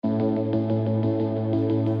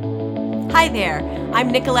Hi there, I'm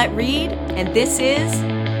Nicolette Reed, and this is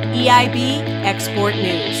EIB Export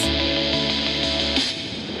News.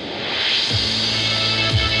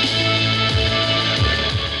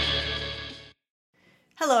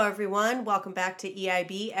 Hello everyone, welcome back to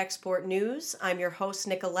EIB Export News. I'm your host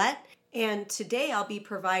Nicolette, and today I'll be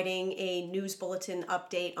providing a news bulletin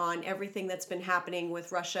update on everything that's been happening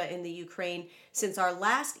with Russia and the Ukraine since our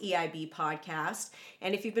last EIB podcast.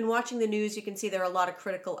 And if you've been watching the news, you can see there are a lot of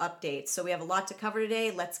critical updates. So we have a lot to cover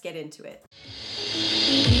today. Let's get into it.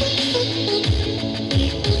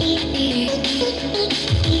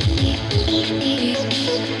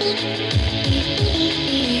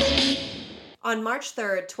 On March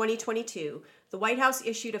 3rd, 2022, the White House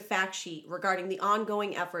issued a fact sheet regarding the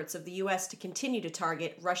ongoing efforts of the U.S. to continue to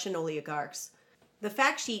target Russian oligarchs. The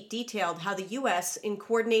fact sheet detailed how the U.S., in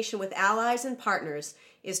coordination with allies and partners,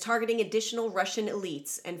 is targeting additional Russian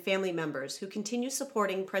elites and family members who continue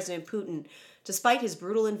supporting President Putin despite his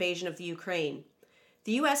brutal invasion of the Ukraine.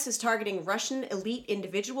 The U.S. is targeting Russian elite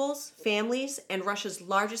individuals, families, and Russia's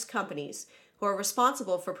largest companies who are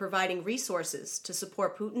responsible for providing resources to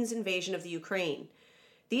support Putin's invasion of the Ukraine.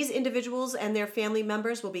 These individuals and their family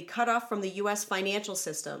members will be cut off from the U.S. financial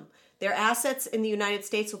system. Their assets in the United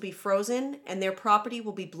States will be frozen, and their property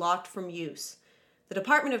will be blocked from use. The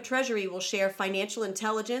Department of Treasury will share financial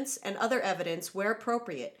intelligence and other evidence where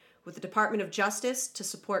appropriate with the Department of Justice to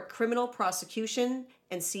support criminal prosecution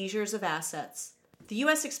and seizures of assets. The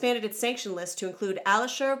U.S. expanded its sanction list to include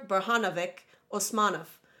Alisher Burhanovic Osmanov,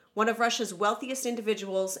 one of Russia's wealthiest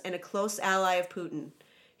individuals and a close ally of Putin.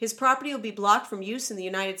 His property will be blocked from use in the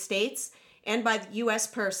United States and by U.S.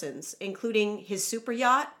 persons, including his super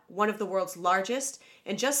yacht, one of the world's largest,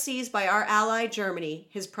 and just seized by our ally Germany,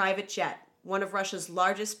 his private jet, one of Russia's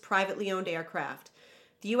largest privately owned aircraft.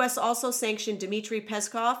 The U.S. also sanctioned Dmitry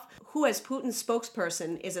Peskov, who as Putin's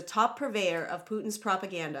spokesperson is a top purveyor of Putin's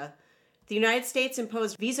propaganda. The United States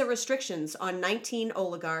imposed visa restrictions on 19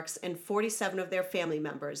 oligarchs and 47 of their family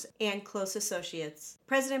members and close associates.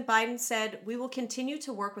 President Biden said, "We will continue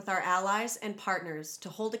to work with our allies and partners to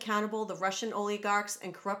hold accountable the Russian oligarchs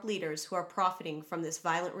and corrupt leaders who are profiting from this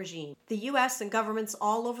violent regime. The U.S. and governments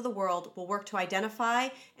all over the world will work to identify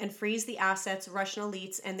and freeze the assets Russian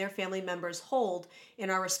elites and their family members hold in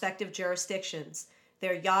our respective jurisdictions,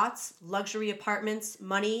 their yachts, luxury apartments,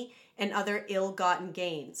 money, and other ill-gotten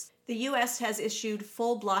gains." The U.S. has issued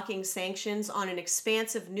full blocking sanctions on an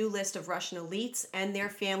expansive new list of Russian elites and their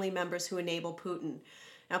family members who enable Putin.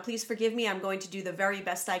 Now, please forgive me, I'm going to do the very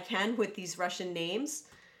best I can with these Russian names.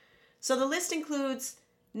 So the list includes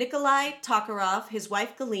Nikolai Tokarov, his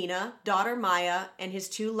wife Galina, daughter Maya, and his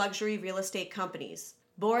 2 luxury real estate companies.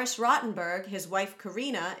 Boris Rottenberg, his wife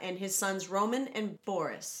Karina, and his sons Roman and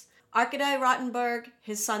Boris. Arkady Rottenberg,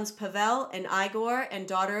 his sons Pavel and Igor, and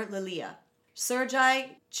daughter Lilia.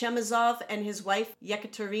 Sergei Chemezov and his wife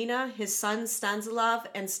Yekaterina, his son Stanislav,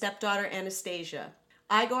 and stepdaughter Anastasia.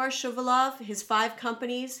 Igor Shuvalov, his 5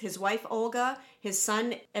 companies, his wife Olga, his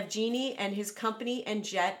son Evgeny and his company and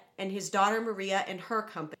jet, and his daughter Maria and her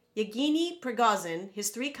company. Yevgeny Prigozhin, his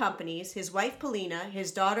 3 companies, his wife Polina,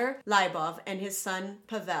 his daughter Lyubov, and his son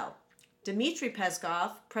Pavel. Dmitry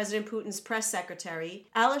Peskov, President Putin's press secretary,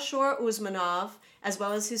 Alisher Usmanov, as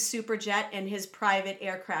well as his super jet and his private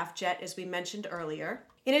aircraft jet, as we mentioned earlier.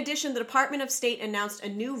 In addition, the Department of State announced a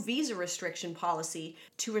new visa restriction policy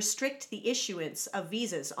to restrict the issuance of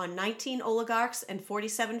visas on 19 oligarchs and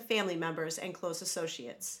 47 family members and close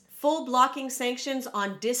associates. Full blocking sanctions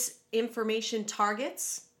on disinformation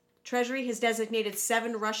targets. Treasury has designated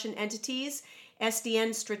 7 Russian entities,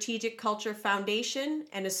 SDN Strategic Culture Foundation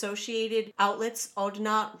and associated outlets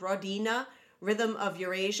Odna Rodina, Rhythm of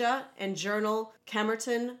Eurasia, and Journal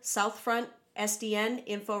Kemerton, Southfront, SDN,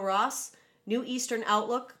 InfoRoss, New Eastern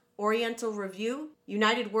Outlook, Oriental Review,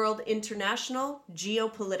 United World International,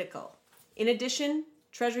 Geopolitical. In addition,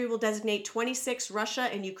 Treasury will designate 26 Russia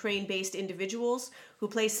and Ukraine-based individuals who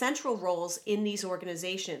play central roles in these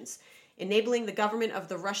organizations, enabling the government of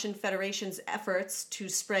the Russian Federation's efforts to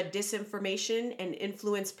spread disinformation and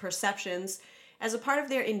influence perceptions as a part of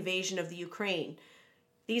their invasion of the Ukraine.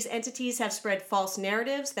 These entities have spread false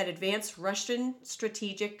narratives that advance Russian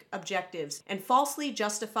strategic objectives and falsely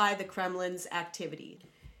justify the Kremlin's activity.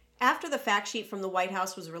 After the fact sheet from the White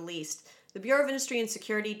House was released, the Bureau of Industry and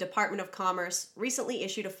Security, Department of Commerce, recently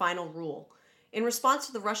issued a final rule. In response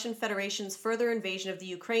to the Russian Federation's further invasion of the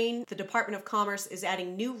Ukraine, the Department of Commerce is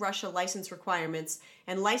adding new Russia license requirements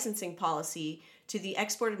and licensing policy to the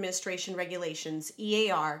Export Administration Regulations,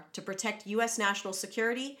 EAR, to protect U.S. national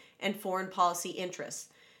security and foreign policy interests.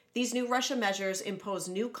 These new Russia measures impose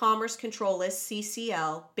new Commerce Control List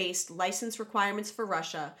 (CCL)-based license requirements for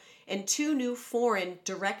Russia and 2 new Foreign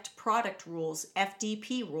Direct Product Rules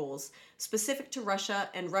 (FDP) rules specific to Russia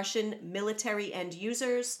and Russian military end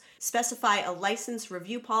users, specify a license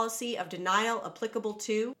review policy of denial applicable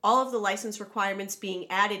to all of the license requirements being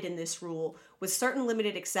added in this rule with certain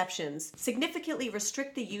limited exceptions, significantly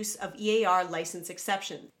restrict the use of EAR license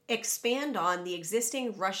exceptions, expand on the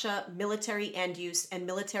existing Russia military end use and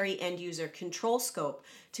military end user control scope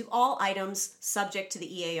to all items subject to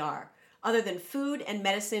the EAR, other than food and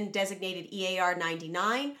medicine designated EAR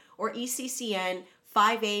 99 or ECCN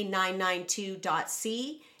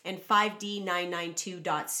 5A992.C and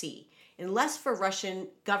 5D992.C, unless for Russian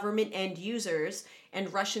government end users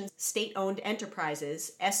and Russian state-owned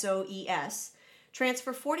enterprises, SOES,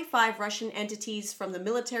 transfer 45 Russian entities from the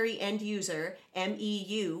military end user,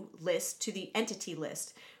 MEU, list to the entity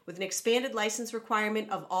list, with an expanded license requirement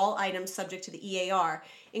of all items subject to the EAR,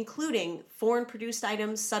 including foreign-produced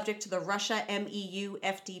items subject to the Russia MEU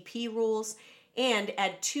FDP rules, and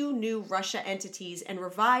add 2 new Russia entities and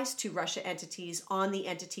revise 2 Russia entities on the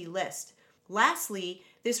entity list. Lastly,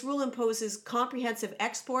 this rule imposes comprehensive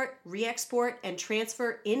export, re-export, and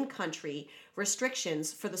transfer in-country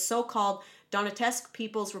restrictions for the so-called Donetsk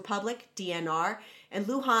People's Republic, DNR, and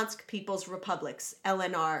Luhansk People's Republics,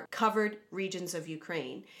 LNR, covered regions of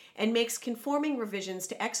Ukraine, and makes conforming revisions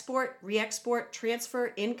to export, re-export,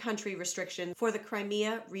 transfer, in-country restrictions for the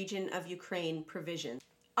Crimea region of Ukraine provision.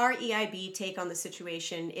 Our EIB take on the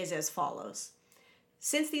situation is as follows.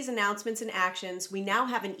 Since these announcements and actions, we now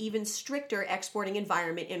have an even stricter exporting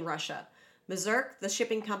environment in Russia. Mazurk, the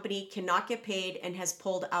shipping company, cannot get paid and has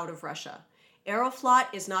pulled out of Russia. Aeroflot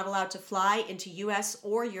is not allowed to fly into U.S.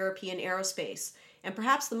 or European aerospace. And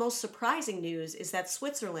perhaps the most surprising news is that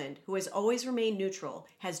Switzerland, who has always remained neutral,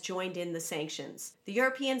 has joined in the sanctions. The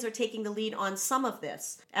Europeans are taking the lead on some of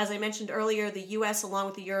this. As I mentioned earlier, the U.S. along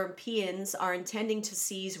with the Europeans are intending to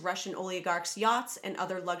seize Russian oligarchs' yachts and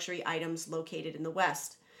other luxury items located in the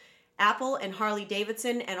West. Apple and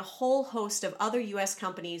Harley-Davidson and a whole host of other U.S.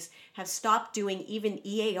 companies have stopped doing even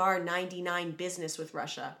EAR 99 business with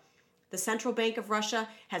Russia. The Central Bank of Russia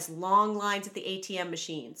has long lines at the ATM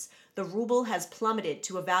machines. The ruble has plummeted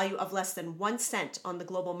to a value of less than 1 cent on the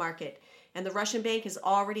global market, and the Russian bank has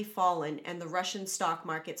already fallen, and the Russian stock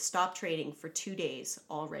market stopped trading for 2 days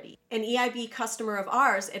already. An EIB customer of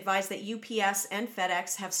ours advised that UPS and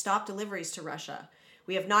FedEx have stopped deliveries to Russia.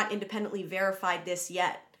 We have not independently verified this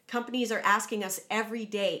yet. Companies are asking us every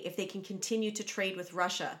day if they can continue to trade with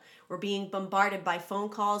Russia. We're being bombarded by phone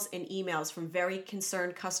calls and emails from very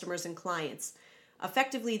concerned customers and clients.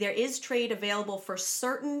 Effectively, there is trade available for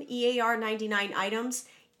certain EAR 99 items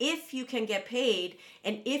if you can get paid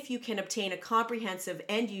and if you can obtain a comprehensive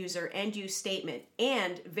end-use statement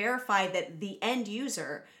and verify that the end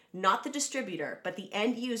user, not the distributor, but the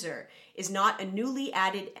end user, is not a newly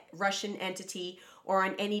added Russian entity or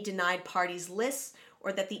on any denied parties lists,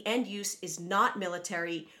 or that the end use is not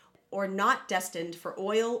military or not destined for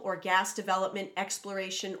oil or gas development,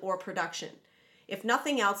 exploration, or production. If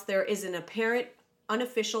nothing else, there is an apparent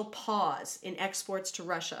unofficial pause in exports to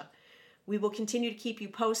Russia. We will continue to keep you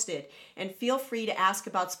posted, and feel free to ask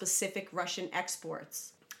about specific Russian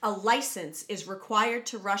exports. A license is required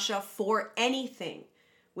to Russia for anything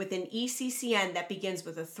with an ECCN that begins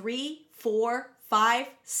with a 3, 4, 5,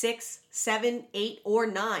 6, 7, 8, or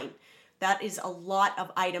 9. That is a lot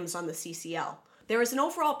of items on the CCL. There is an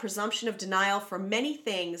overall presumption of denial for many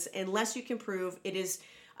things unless you can prove it is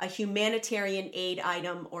a humanitarian aid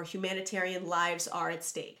item or humanitarian lives are at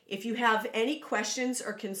stake. If you have any questions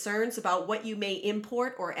or concerns about what you may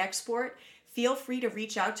import or export, feel free to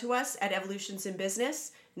reach out to us at Evolutions in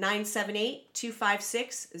Business,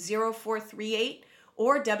 978-256-0438,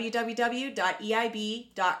 or www.eib.com.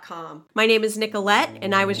 My name is Nicolette,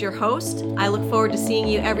 and I was your host. I look forward to seeing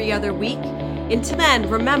you every other week. Until then,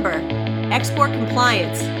 remember, export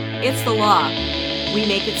compliance, it's the law. We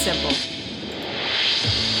make it simple.